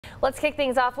Let's kick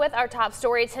things off with our top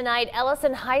story tonight.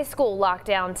 Ellison High School locked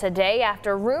down today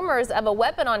after rumors of a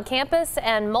weapon on campus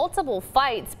and multiple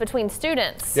fights between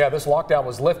students. Yeah, this lockdown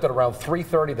was lifted around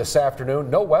 3:30 this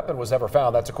afternoon. No weapon was ever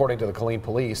found. That's according to the Killeen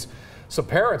police. Some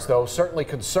parents, though, certainly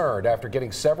concerned after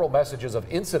getting several messages of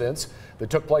incidents that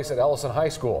took place at Ellison High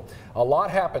School. A lot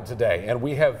happened today, and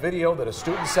we have video that a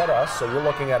student sent us, so you're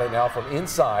looking at it now from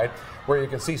inside, where you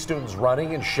can see students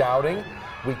running and shouting.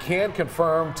 We can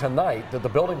confirm tonight that the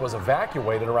building was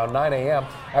evacuated around 9 a.m.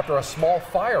 after a small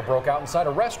fire broke out inside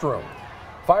a restroom.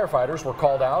 Firefighters were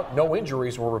called out. No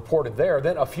injuries were reported there.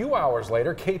 Then a few hours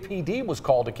later, KPD was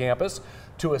called to campus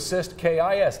to assist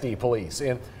KISD police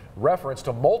in reference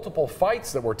to multiple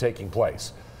fights that were taking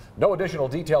place. No additional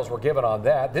details were given on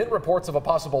that. Then reports of a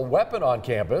possible weapon on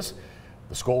campus.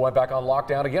 The school went back on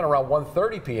lockdown again around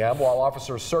 1:30 p.m. while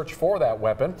officers searched for that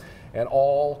weapon. And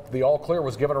the all clear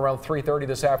was given around 3:30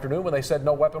 this afternoon when they said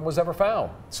no weapon was ever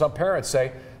found. Some parents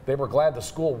say they were glad the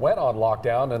school went on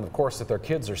lockdown and, of course, that their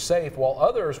kids are safe, while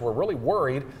others were really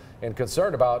worried and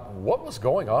concerned about what was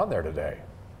going on there today.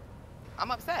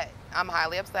 I'm upset. I'm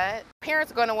highly upset.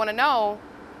 Parents are going to want to know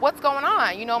what's going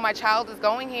on. You know, my child is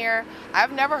going here.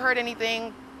 I've never heard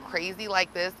anything crazy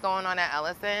like this going on at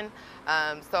Ellison.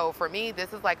 So for me,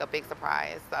 this is like a big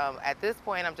surprise. At this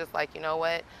point, I'm just like, you know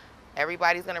what?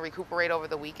 Everybody's going to recuperate over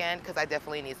the weekend because I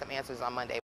definitely need some answers on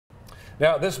Monday.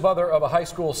 Now, this mother of a high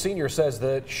school senior says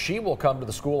that she will come to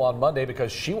the school on Monday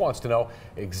because she wants to know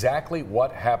exactly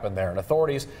what happened there. And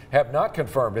authorities have not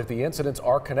confirmed if the incidents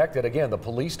are connected. Again, the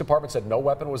police department said no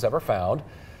weapon was ever found.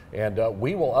 And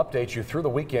we will update you through the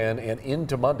weekend and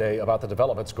into Monday about the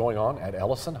developments going on at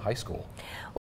Ellison High School.